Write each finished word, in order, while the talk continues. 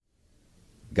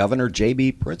Governor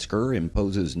J.B. Pritzker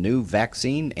imposes new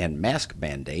vaccine and mask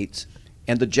mandates,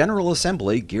 and the General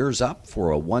Assembly gears up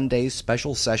for a one-day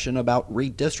special session about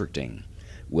redistricting.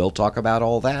 We'll talk about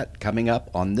all that coming up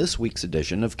on this week's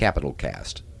edition of Capital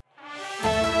Cast.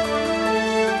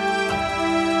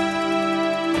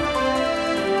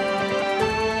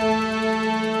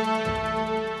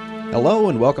 Hello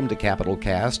and welcome to Capital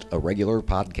Cast, a regular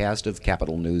podcast of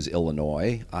Capital News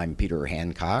Illinois. I'm Peter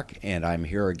Hancock, and I'm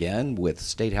here again with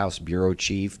State House Bureau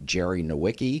Chief Jerry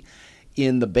Nowicki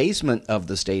in the basement of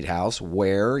the State House,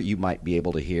 where you might be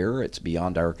able to hear, it's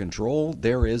beyond our control,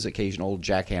 there is occasional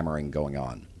jackhammering going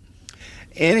on.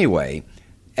 Anyway,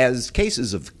 as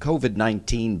cases of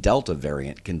COVID-19 Delta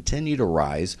variant continue to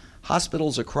rise,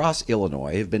 hospitals across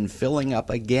Illinois have been filling up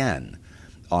again.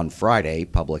 On Friday,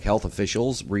 public health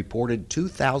officials reported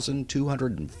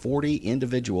 2,240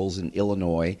 individuals in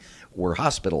Illinois were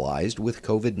hospitalized with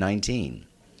COVID-19.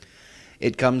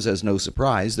 It comes as no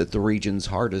surprise that the regions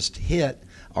hardest hit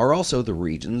are also the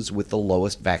regions with the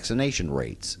lowest vaccination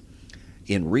rates.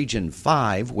 In Region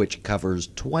 5, which covers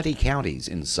 20 counties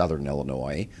in southern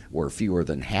Illinois, where fewer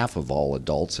than half of all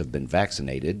adults have been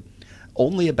vaccinated,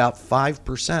 only about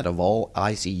 5% of all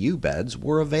ICU beds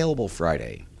were available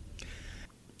Friday.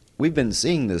 We've been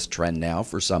seeing this trend now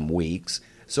for some weeks,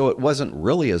 so it wasn't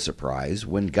really a surprise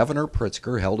when Governor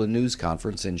Pritzker held a news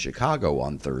conference in Chicago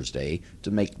on Thursday to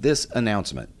make this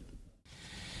announcement.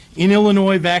 In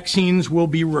Illinois, vaccines will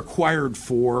be required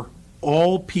for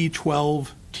all P-12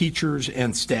 teachers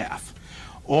and staff,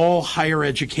 all higher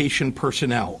education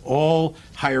personnel, all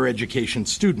higher education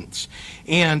students,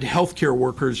 and healthcare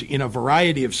workers in a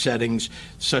variety of settings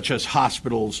such as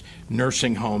hospitals,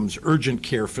 nursing homes, urgent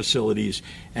care facilities,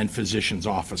 and physicians'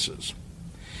 offices.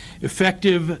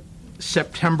 Effective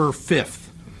September 5th,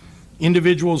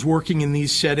 individuals working in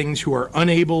these settings who are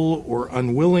unable or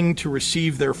unwilling to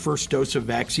receive their first dose of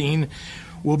vaccine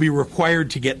will be required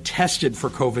to get tested for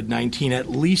COVID-19 at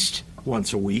least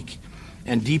once a week,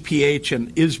 and DPH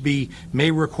and ISB may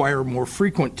require more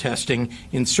frequent testing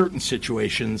in certain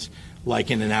situations, like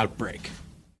in an outbreak.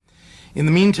 In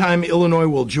the meantime, Illinois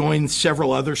will join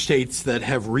several other states that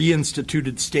have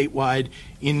reinstituted statewide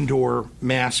indoor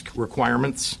mask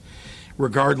requirements,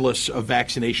 regardless of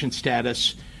vaccination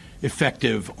status,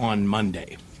 effective on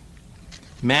Monday.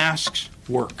 Masks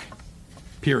work,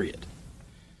 period.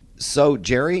 So,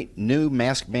 Jerry, new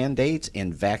mask mandates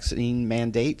and vaccine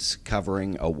mandates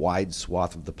covering a wide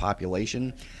swath of the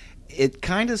population. It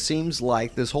kind of seems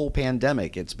like this whole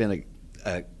pandemic, it's been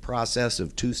a process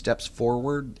of 2 steps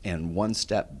forward and 1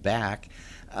 step back.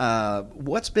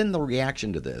 What's been the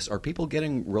reaction to this? Are people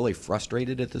getting really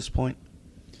frustrated at this point?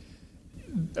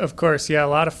 Of course, yeah, a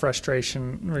lot of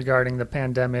frustration regarding the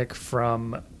pandemic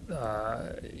from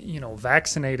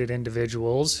vaccinated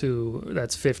individuals who,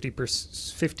 that's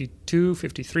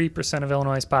 53% of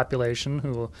Illinois' population,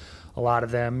 who a lot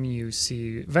of them you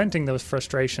see venting those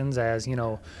frustrations as,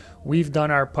 we've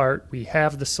done our part, we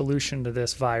have the solution to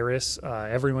this virus,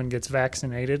 everyone gets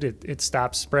vaccinated, it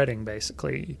stops spreading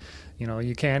basically.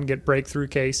 You can get breakthrough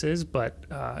cases, but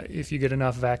if you get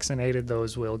enough vaccinated,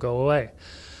 those will go away.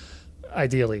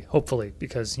 Ideally, hopefully,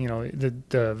 because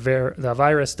the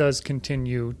virus does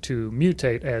continue to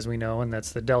mutate, as we know, and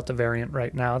that's the Delta variant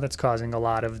right now that's causing a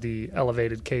lot of the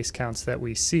elevated case counts that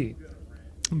we see.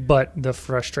 But the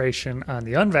frustration on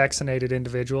the unvaccinated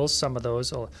individuals, some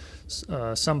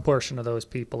portion of those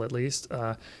people at least,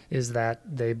 is that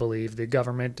they believe the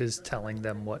government is telling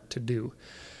them what to do.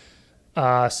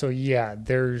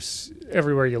 There's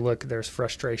everywhere you look, there's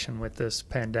frustration with this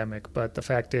pandemic, but the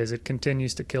fact is it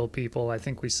continues to kill people. I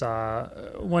think we saw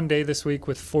one day this week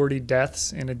with 40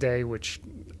 deaths in a day, which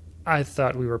I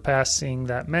thought we were past seeing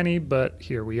that many, but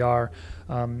here we are.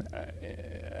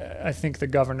 I think the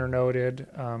governor noted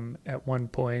at one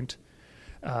point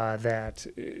that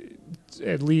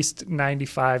at least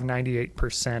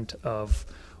 98% of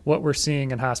what we're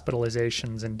seeing in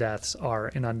hospitalizations and deaths are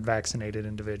in unvaccinated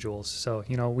individuals. So,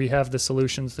 we have the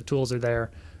solutions, the tools are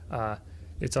there.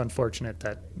 It's unfortunate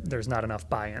that there's not enough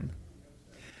buy-in.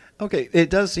 Okay, it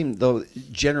does seem, though,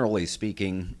 generally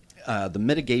speaking, the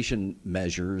mitigation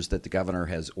measures that the governor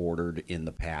has ordered in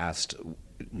the past,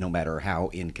 no matter how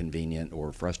inconvenient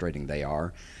or frustrating they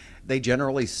are, they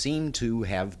generally seem to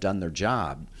have done their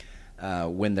job.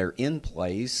 When they're in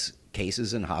place,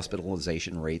 cases and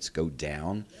hospitalization rates go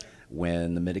down.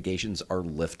 When the mitigations are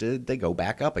lifted, they go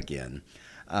back up again.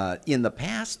 In the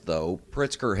past, though,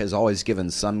 Pritzker has always given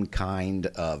some kind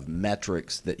of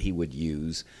metrics that he would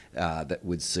use that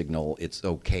would signal it's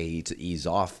okay to ease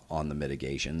off on the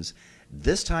mitigations.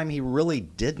 This time he really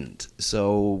didn't.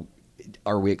 So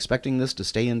Are we expecting this to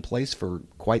stay in place for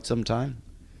quite some time?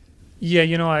 Yeah,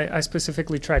 I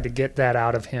specifically tried to get that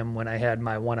out of him when I had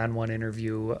my one-on-one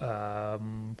interview a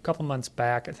couple months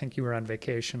back. I think you were on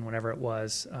vacation, whenever it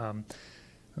was.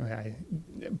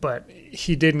 But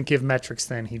he didn't give metrics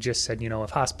then. He just said, if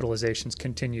hospitalizations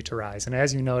continue to rise. And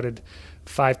as you noted,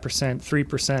 5%,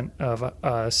 3%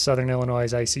 of Southern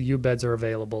Illinois' ICU beds are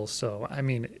available. So,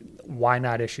 why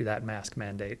not issue that mask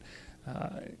mandate?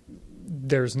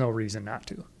 There's no reason not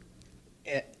to.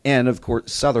 And, of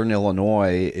course, Southern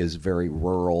Illinois is a very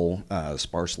rural,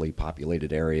 sparsely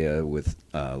populated area with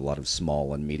a lot of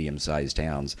small and medium-sized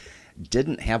towns.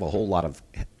 Didn't have a whole lot of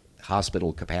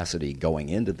hospital capacity going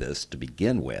into this to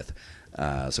begin with,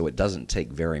 so it doesn't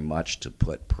take very much to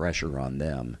put pressure on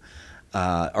them.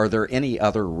 Are there any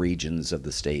other regions of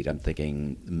the state? I'm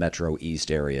thinking Metro East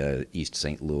area, East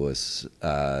St. Louis,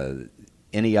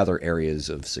 any other areas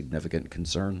of significant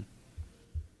concern?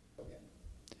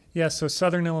 Yeah, so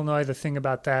Southern Illinois, the thing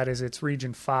about that is it's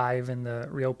Region 5 in the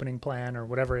reopening plan, or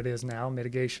whatever it is now,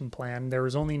 mitigation plan. There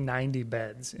was only 90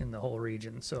 beds in the whole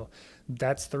region, so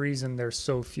that's the reason there's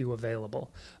so few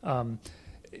available.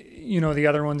 The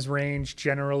other ones range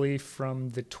generally from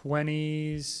the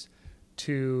 20s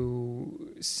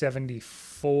to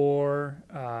 74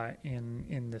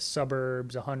 in the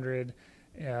suburbs, 100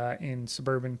 in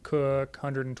suburban Cook,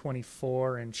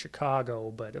 124 in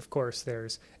Chicago, but of course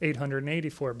there's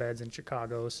 884 beds in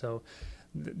Chicago, so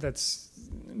that's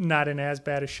not in as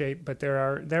bad a shape, but there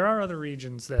are other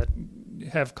regions that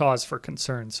have cause for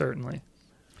concern, certainly.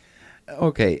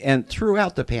 Okay, and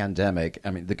throughout the pandemic,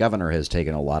 the governor has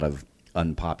taken a lot of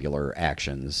unpopular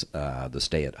actions, the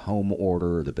stay-at-home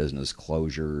order, the business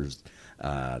closures,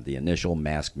 the initial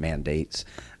mask mandates.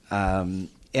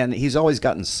 And he's always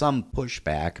gotten some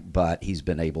pushback, but he's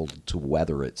been able to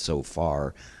weather it so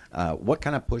far. What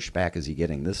kind of pushback is he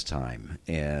getting this time,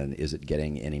 and is it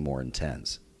getting any more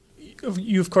intense?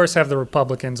 You, of course, have the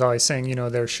Republicans always saying,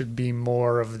 there should be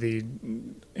more of the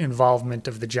involvement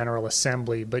of the General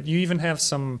Assembly, but you even have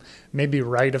some maybe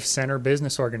right-of-center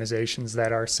business organizations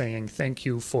that are saying thank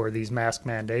you for these mask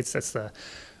mandates. That's the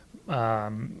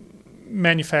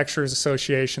Manufacturers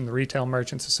Association, the Retail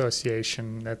Merchants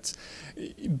Association. That's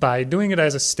by doing it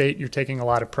as a state, you're taking a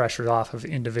lot of pressure off of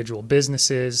individual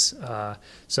businesses. You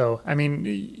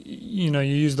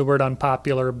use the word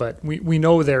unpopular, but we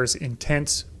know there's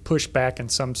intense pushback in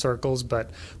some circles, but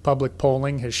public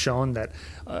polling has shown that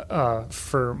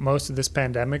for most of this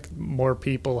pandemic, more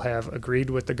people have agreed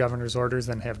with the governor's orders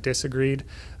than have disagreed.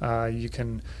 You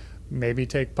can maybe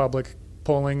take public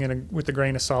polling with a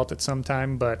grain of salt at some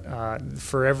time, but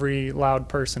for every loud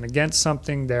person against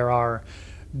something, there are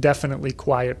definitely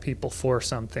quiet people for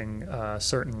something,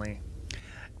 certainly.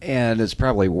 And it's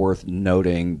probably worth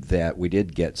noting that we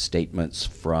did get statements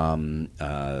from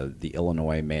the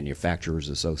Illinois Manufacturers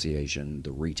Association,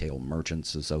 the Retail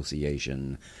Merchants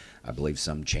Association, I believe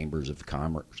some chambers of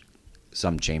commerce,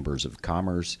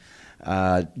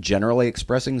 generally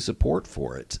expressing support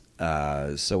for it.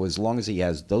 So as long as he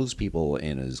has those people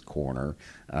in his corner,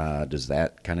 does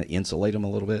that kind of insulate him a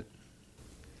little bit?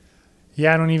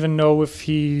 Yeah, I don't even know if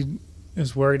he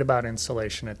is worried about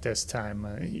insulation at this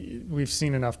time. We've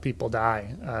seen enough people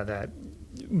die that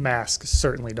masks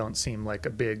certainly don't seem like a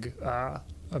big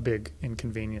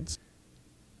inconvenience.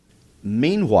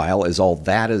 Meanwhile, as all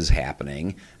that is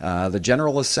happening, the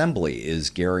General Assembly is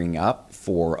gearing up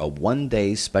for a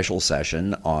one-day special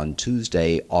session on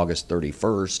Tuesday, August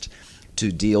 31st,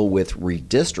 to deal with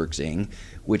redistricting,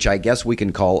 which I guess we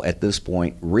can call at this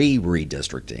point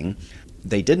redistricting.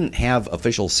 They didn't have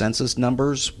official census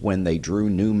numbers when they drew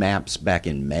new maps back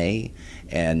in May,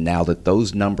 and now that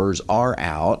those numbers are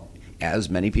out, as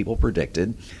many people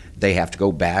predicted, they have to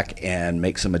go back and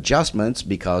make some adjustments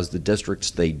because the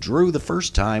districts they drew the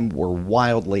first time were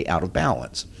wildly out of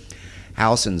balance.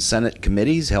 House and Senate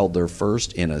committees held their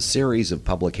first in a series of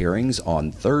public hearings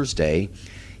on Thursday.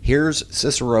 Here's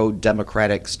Cicero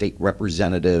Democratic State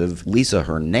Representative Lisa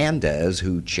Hernandez,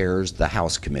 who chairs the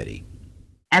House committee.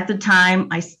 At the time,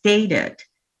 I stated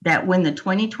that when the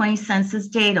 2020 census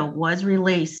data was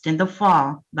released in the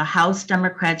fall, the House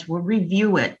Democrats will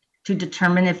review it to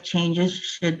determine if changes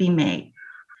should be made.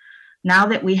 Now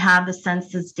that we have the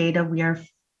census data, we are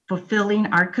fulfilling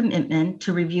our commitment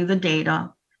to review the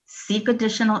data, seek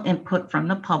additional input from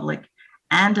the public,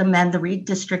 and amend the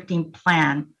redistricting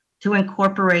plan to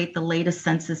incorporate the latest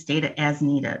census data as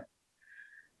needed.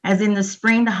 As in the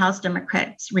spring, the House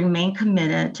Democrats remain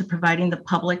committed to providing the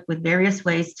public with various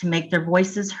ways to make their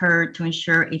voices heard to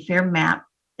ensure a fair map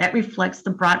that reflects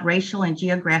the broad racial and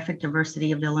geographic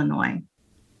diversity of Illinois.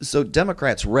 So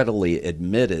Democrats readily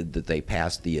admitted that they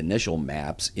passed the initial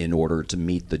maps in order to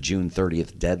meet the June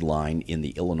 30th deadline in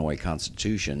the Illinois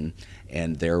Constitution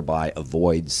and thereby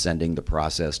avoid sending the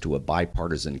process to a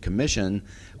bipartisan commission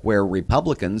where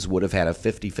Republicans would have had a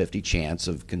 50-50 chance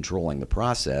of controlling the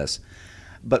process.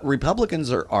 But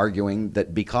Republicans are arguing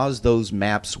that because those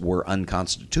maps were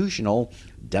unconstitutional,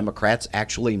 Democrats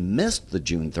actually missed the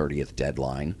June 30th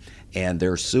deadline, and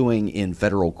they're suing in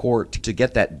federal court to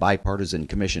get that bipartisan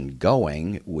commission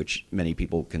going, which many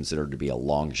people consider to be a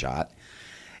long shot.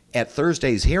 At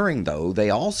Thursday's hearing, though,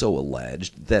 they also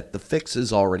alleged that the fix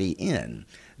is already in,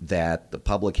 that the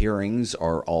public hearings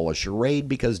are all a charade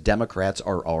because Democrats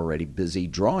are already busy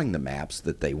drawing the maps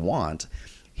that they want.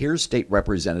 Here's State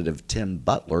Representative Tim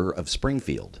Butler of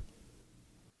Springfield.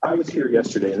 I was here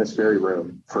yesterday in this very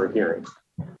room for a hearing,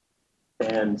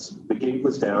 and the gate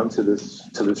was down to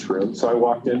this room. So I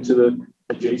walked into the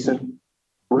adjacent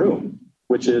room,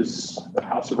 which is the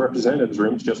House of Representatives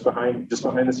rooms just behind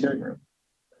this hearing room.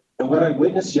 And what I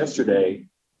witnessed yesterday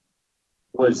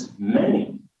was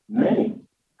many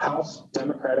House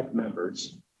Democratic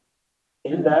members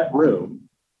in that room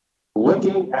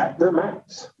looking at their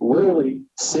maps, literally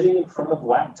sitting in front of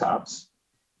laptops,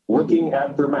 looking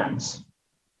at their maps.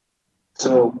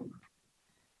 So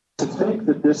to think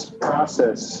that this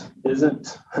process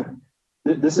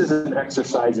this is an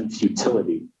exercise in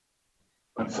futility,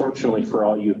 unfortunately for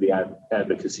all you of the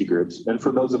advocacy groups and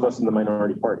for those of us in the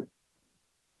minority party.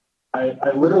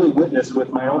 I literally witnessed with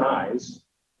my own eyes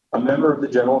a member of the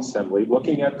General Assembly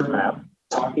looking at their map,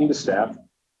 talking to staff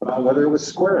about whether it was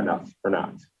square enough or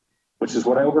not, which is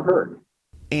what I overheard.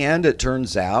 And it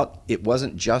turns out it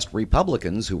wasn't just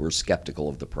Republicans who were skeptical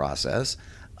of the process.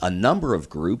 A number of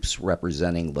groups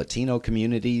representing Latino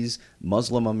communities,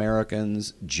 Muslim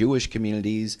Americans, Jewish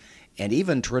communities, and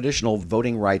even traditional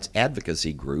voting rights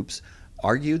advocacy groups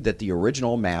argued that the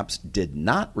original maps did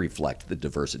not reflect the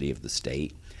diversity of the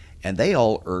state, and they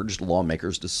all urged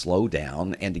lawmakers to slow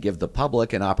down and to give the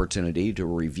public an opportunity to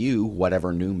review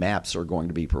whatever new maps are going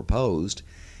to be proposed.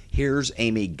 Here's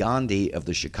Amy Gandhi of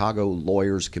the Chicago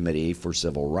Lawyers Committee for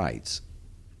Civil Rights.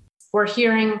 We're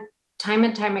hearing time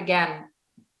and time again,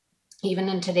 even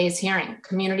in today's hearing,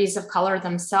 communities of color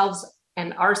themselves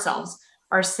and ourselves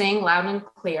are saying loud and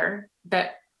clear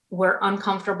that we're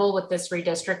uncomfortable with this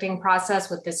redistricting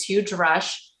process, with this huge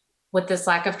rush, with this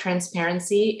lack of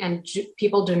transparency, and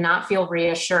people do not feel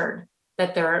reassured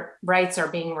that their rights are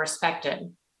being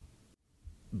respected.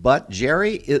 But,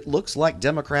 Jerry, it looks like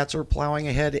Democrats are plowing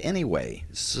ahead anyway.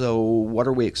 So what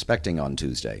are we expecting on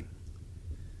Tuesday?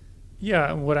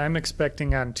 Yeah, what I'm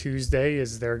expecting on Tuesday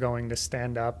is they're going to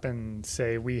stand up and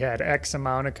say we had X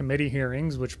amount of committee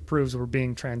hearings, which proves we're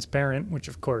being transparent, which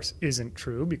of course isn't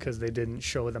true because they didn't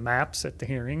show the maps at the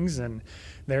hearings, and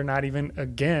they're not even,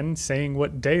 again, saying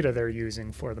what data they're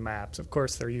using for the maps. Of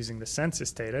course, they're using the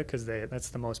census data because that's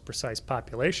the most precise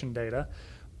population data.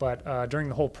 But during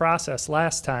the whole process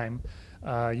last time,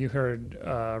 you heard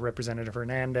Representative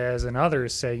Hernandez and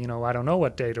others say, I don't know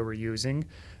what data we're using.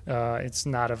 It's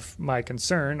not of my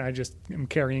concern. I just am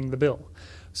carrying the bill.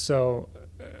 So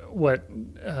what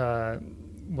I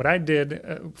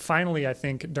did, finally, I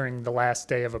think during the last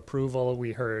day of approval,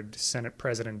 we heard Senate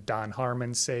President Don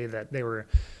Harmon say that they were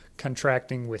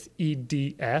contracting with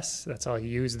EDS. That's all he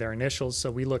used, their initials. So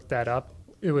we looked that up.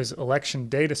 It was Election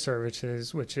Data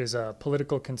Services, which is a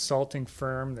political consulting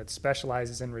firm that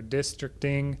specializes in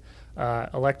redistricting,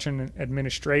 election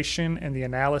administration, and the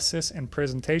analysis and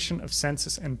presentation of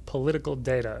census and political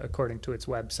data, according to its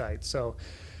website. So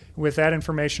with that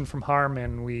information from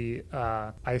Harmon,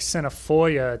 I sent a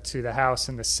FOIA to the House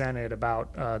and the Senate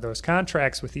about those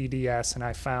contracts with EDS, and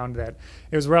I found that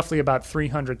it was roughly about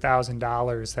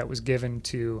 $300,000 that was given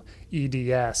to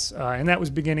EDS, and that was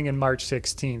beginning in March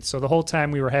 16th. So the whole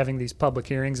time we were having these public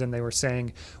hearings and they were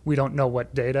saying we don't know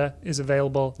what data is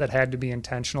available. That had to be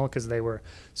intentional because they were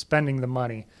spending the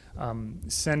money,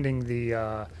 sending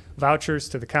the vouchers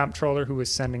to the comptroller who was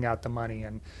sending out the money.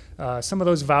 And some of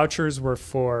those vouchers were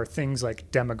for things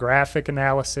like demographic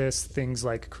analysis, things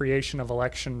like creation of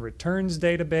election returns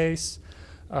database,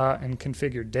 and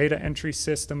configured data entry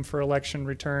system for election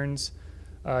returns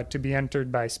to be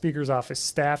entered by Speaker's office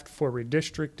staff for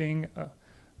redistricting,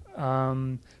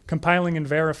 compiling and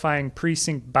verifying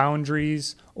precinct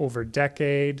boundaries over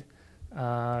decade,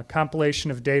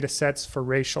 compilation of data sets for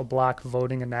racial block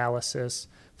voting analysis,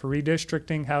 for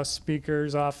redistricting House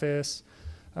Speaker's office,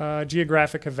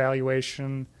 geographic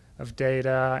evaluation of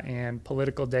data, and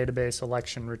political database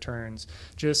election returns,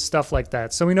 just stuff like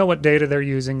that. So we know what data they're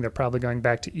using. They're probably going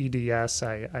back to EDS.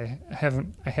 I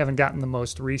haven't gotten the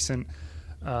most recent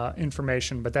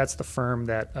information, but that's the firm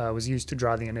that was used to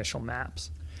draw the initial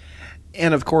maps.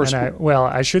 And of course,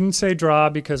 I shouldn't say draw,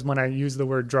 because when I used the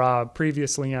word draw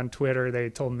previously on Twitter, they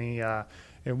told me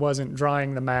it wasn't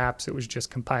drawing the maps, it was just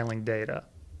compiling data.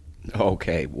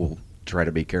 Okay, we'll try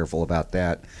to be careful about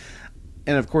that.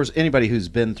 And of course, anybody who's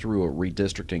been through a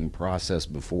redistricting process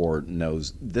before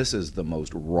knows this is the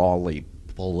most rawly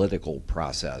political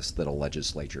process that a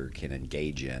legislature can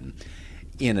engage in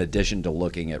addition to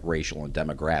looking at racial and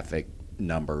demographic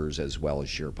numbers as well as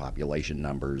sheer population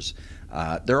numbers.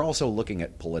 They're also looking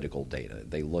at political data.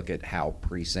 They look at how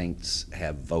precincts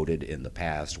have voted in the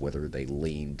past, whether they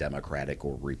lean Democratic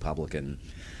or Republican.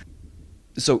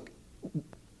 So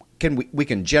we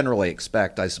can generally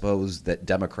expect, I suppose, that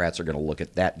Democrats are going to look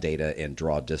at that data and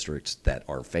draw districts that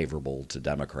are favorable to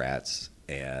Democrats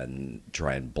and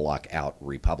try and block out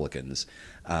Republicans.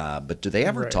 But do they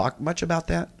ever talk much about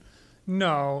that?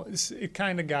 No, it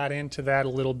kind of got into that a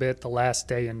little bit the last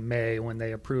day in May when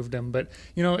they approved them. But,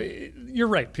 you're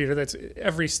right, Peter. That's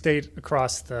every state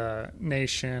across the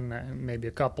nation, maybe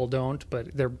a couple don't, but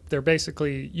they're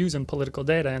basically using political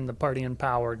data, and the party in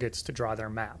power gets to draw their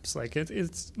maps. Like,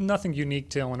 it's nothing unique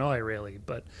to Illinois, really.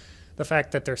 But the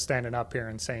fact that they're standing up here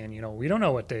and saying, we don't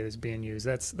know what data is being used,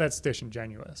 that's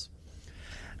disingenuous.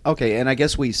 Okay, and I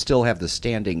guess we still have the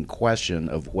standing question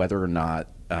of whether or not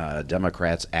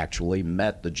Democrats actually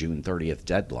met the June 30th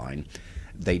deadline.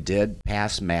 They did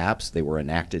pass maps. They were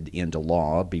enacted into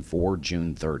law before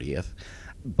June 30th,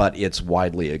 but it's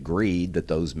widely agreed that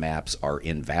those maps are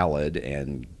invalid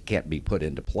and can't be put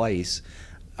into place.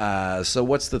 So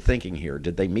what's the thinking here?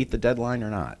 Did they meet the deadline or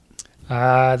not?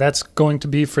 That's going to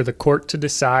be for the court to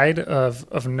decide.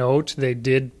 Of note, they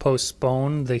did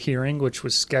postpone the hearing, which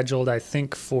was scheduled, I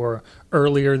think, for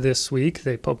earlier this week.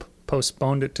 They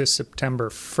postponed it to September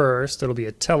 1st. It'll be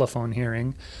a telephone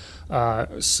hearing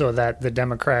so that the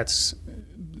Democrats,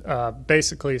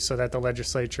 basically so that the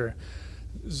legislature's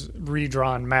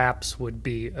redrawn maps would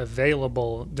be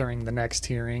available during the next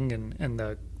hearing, and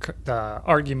the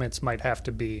arguments might have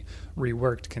to be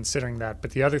reworked considering that.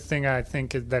 But the other thing I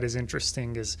think that is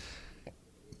interesting is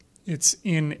it's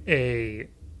in a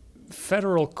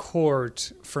federal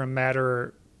court for a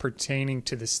matter pertaining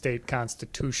to the state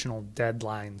constitutional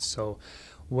deadline. So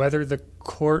whether the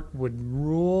court would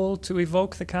rule to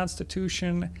evoke the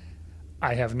Constitution,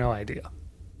 I have no idea.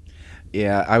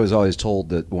 Yeah, I was always told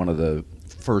that one of the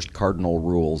first cardinal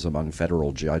rules among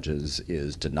federal judges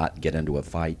is to not get into a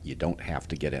fight you don't have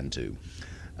to get into.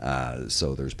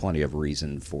 So there's plenty of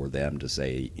reason for them to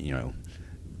say,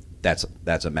 that's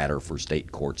a matter for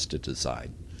state courts to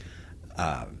decide.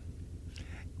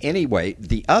 Anyway,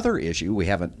 the other issue we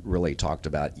haven't really talked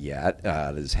about yet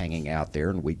that is hanging out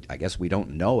there, and I guess we don't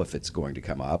know if it's going to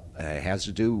come up, has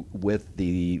to do with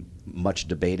the much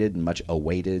debated and much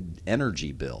awaited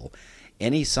energy bill.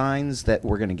 Any signs that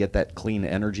we're going to get that clean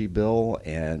energy bill,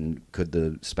 and could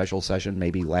the special session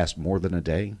maybe last more than a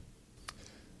day?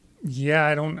 Yeah,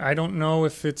 I don't know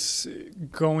if it's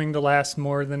going to last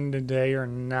more than a day or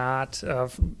not.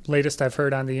 Latest I've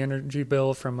heard on the energy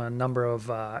bill from a number of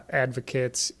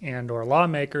advocates and or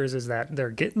lawmakers is that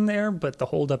they're getting there, but the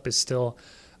holdup is still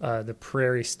the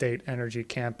Prairie State Energy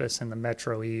Campus in the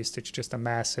Metro East. It's just a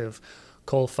massive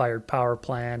coal-fired power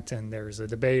plant, and there's a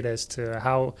debate as to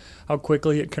how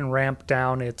quickly it can ramp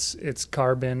down its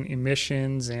carbon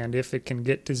emissions, and if it can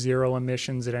get to zero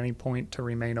emissions at any point to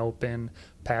remain open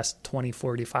past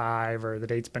 2045, or the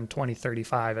date's been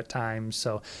 2035 at times.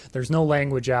 So there's no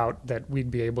language out that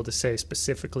we'd be able to say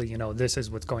specifically, this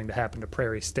is what's going to happen to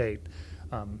Prairie State.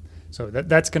 So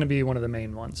that's going to be one of the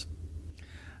main ones.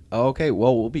 Okay,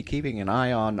 well, we'll be keeping an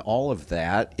eye on all of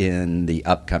that in the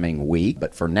upcoming week.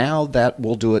 But for now, that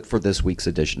will do it for this week's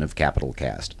edition of Capital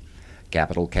Cast.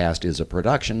 Capital Cast is a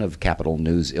production of Capital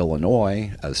News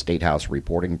Illinois, a State House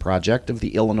reporting project of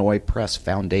the Illinois Press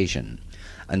Foundation.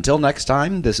 Until next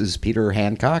time, this is Peter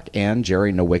Hancock and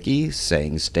Jerry Nowicki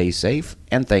saying stay safe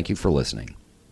and thank you for listening.